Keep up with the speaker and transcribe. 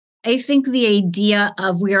I think the idea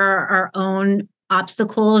of we are our own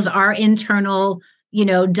obstacles, our internal,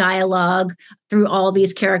 dialogue through all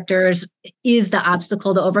these characters is the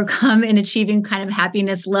obstacle to overcome in achieving kind of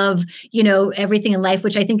happiness, love, everything in life,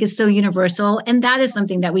 which I think is so universal. And that is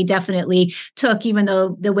something that we definitely took, even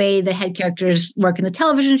though the way the head characters work in the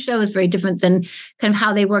television show is very different than kind of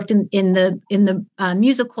how they worked in the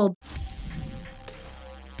musical.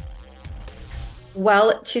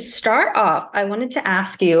 Well, to start off, I wanted to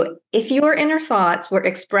ask you, if your inner thoughts were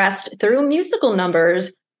expressed through musical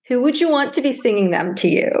numbers, who would you want to be singing them to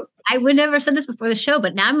you? I would never have said this before the show,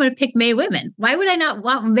 but now I'm going to pick Mae Whitman. Why would I not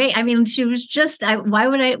want Mae? I mean, she was just. Why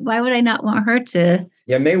would I not want her to?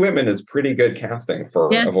 Yeah, Mae Whitman is pretty good casting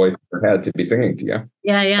for a voice in her head to be singing to you.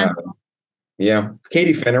 Yeah. Yeah.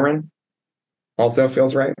 Katie Finneran also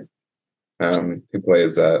feels right. Who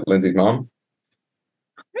plays Lindsay's mom?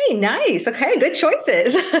 Very nice. Okay, good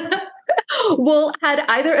choices. Well, had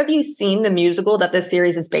either of you seen the musical that this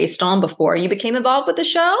series is based on before you became involved with the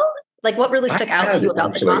show? Like, what really stuck out to you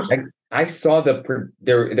about the concept? I saw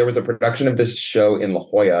there was a production of this show in La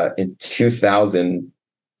Jolla in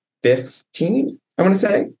 2015, I want to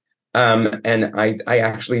say. And I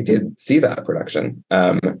actually did see that production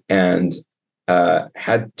and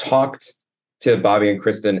had talked to Bobby and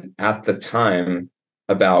Kristen at the time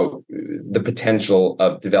about the potential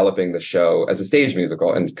of developing the show as a stage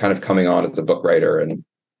musical and kind of coming on as a book writer. And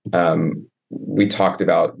we talked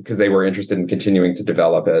about, because they were interested in continuing to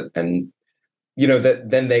develop it. And,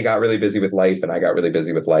 then they got really busy with life and I got really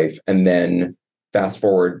busy with life. And then fast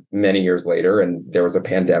forward many years later, and there was a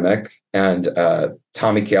pandemic, and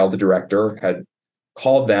Tommy Kail, the director, had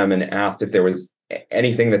called them and asked if there was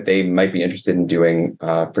anything that they might be interested in doing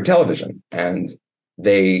for television. And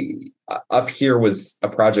Up Here was a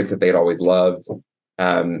project that they'd always loved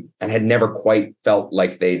and had never quite felt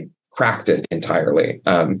like they'd cracked it entirely.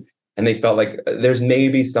 And they felt like there's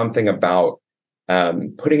maybe something about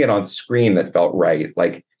putting it on screen that felt right.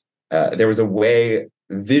 Like there was a way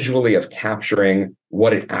visually of capturing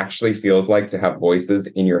what it actually feels like to have voices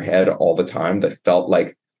in your head all the time that felt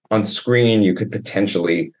like on screen you could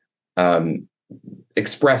potentially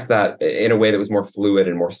express that in a way that was more fluid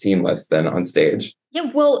and more seamless than on stage. Yeah,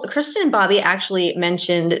 well, Kristen and Bobby actually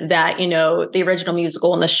mentioned that, the original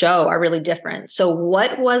musical and the show are really different. So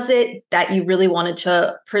what was it that you really wanted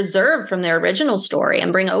to preserve from their original story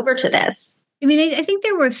and bring over to this? I mean, I think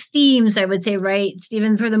there were themes, I would say, right,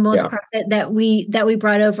 Stephen, for the most part that we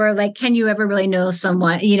brought over. Like, can you ever really know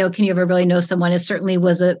someone? Can you ever really know someone? It certainly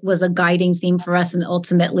was a guiding theme for us, and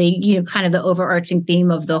ultimately, kind of the overarching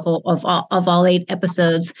theme of the whole of all 8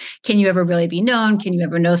 episodes. Can you ever really be known? Can you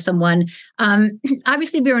ever know someone?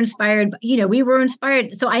 Obviously, we were inspired. We were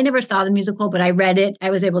inspired. So I never saw the musical, but I read it.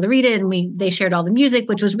 I was able to read it, and they shared all the music,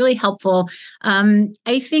 which was really helpful.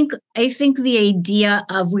 I think the idea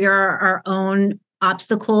of we are our own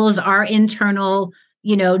obstacles, our internal,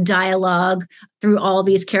 dialogue through all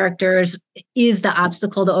these characters is the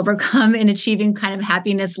obstacle to overcome in achieving kind of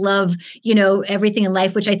happiness, love, everything in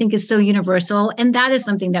life, which I think is so universal. And that is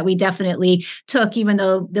something that we definitely took, even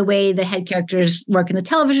though the way the head characters work in the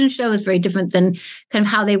television show is very different than kind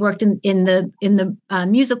of how they worked in the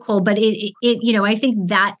musical. But I think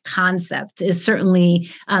that concept is certainly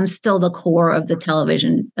still the core of the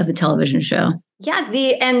television show. Yeah,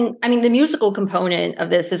 the musical component of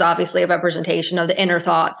this is obviously a representation of the inner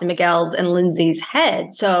thoughts in Miguel's and Lindsay's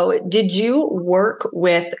head. So did you work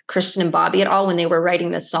with Kristen and Bobby at all when they were writing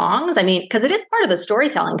the songs? I mean, because it is part of the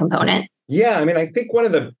storytelling component. Yeah, I mean, I think one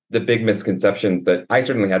of the big misconceptions that I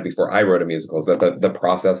certainly had before I wrote a musical is that the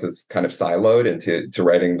process is kind of siloed into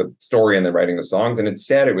writing the story and then writing the songs. And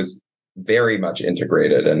instead, it was very much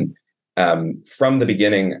integrated. And from the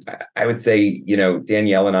beginning, I would say,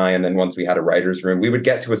 Danielle and I, and then once we had a writer's room, we would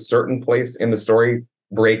get to a certain place in the story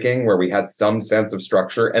breaking where we had some sense of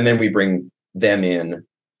structure, and then we bring them in,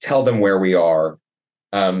 tell them where we are,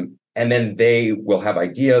 and then they will have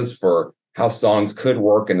ideas for how songs could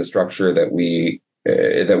work in the structure that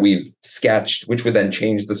we've sketched, which would then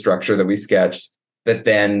change the structure that we sketched, that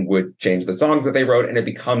then would change the songs that they wrote, and it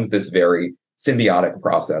becomes this very symbiotic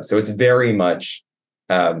process. So it's very much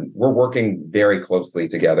we're working very closely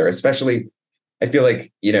together, especially I feel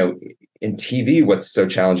like, in TV, what's so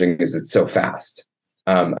challenging is it's so fast.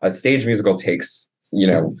 A stage musical takes,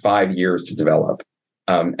 5 years to develop.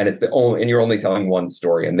 And and you're only telling one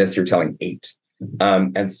story, and this you're telling 8.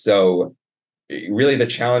 And so really the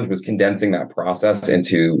challenge was condensing that process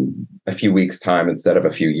into a few weeks time instead of a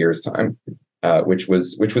few years time, which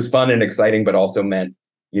was fun and exciting, but also meant,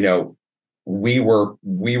 we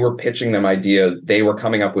were pitching them ideas. They were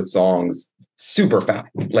coming up with songs super fast,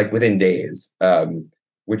 like within days.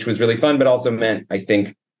 which was really fun, but also meant, I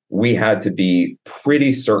think, we had to be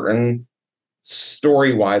pretty certain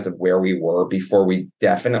story-wise of where we were before we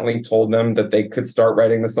definitely told them that they could start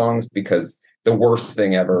writing the songs, because the worst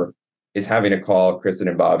thing ever is having to call Kristen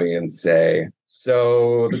and Bobby and say,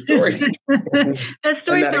 so the story the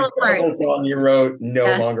story and that fell apart. song you wrote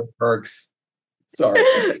no longer works. Sorry.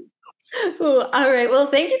 Ooh, all right. Well,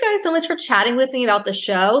 thank you guys so much for chatting with me about the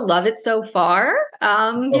show. Love it so far.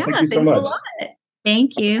 Thank you so thanks much. a lot.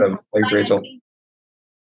 Thank you. Thanks, Rachel.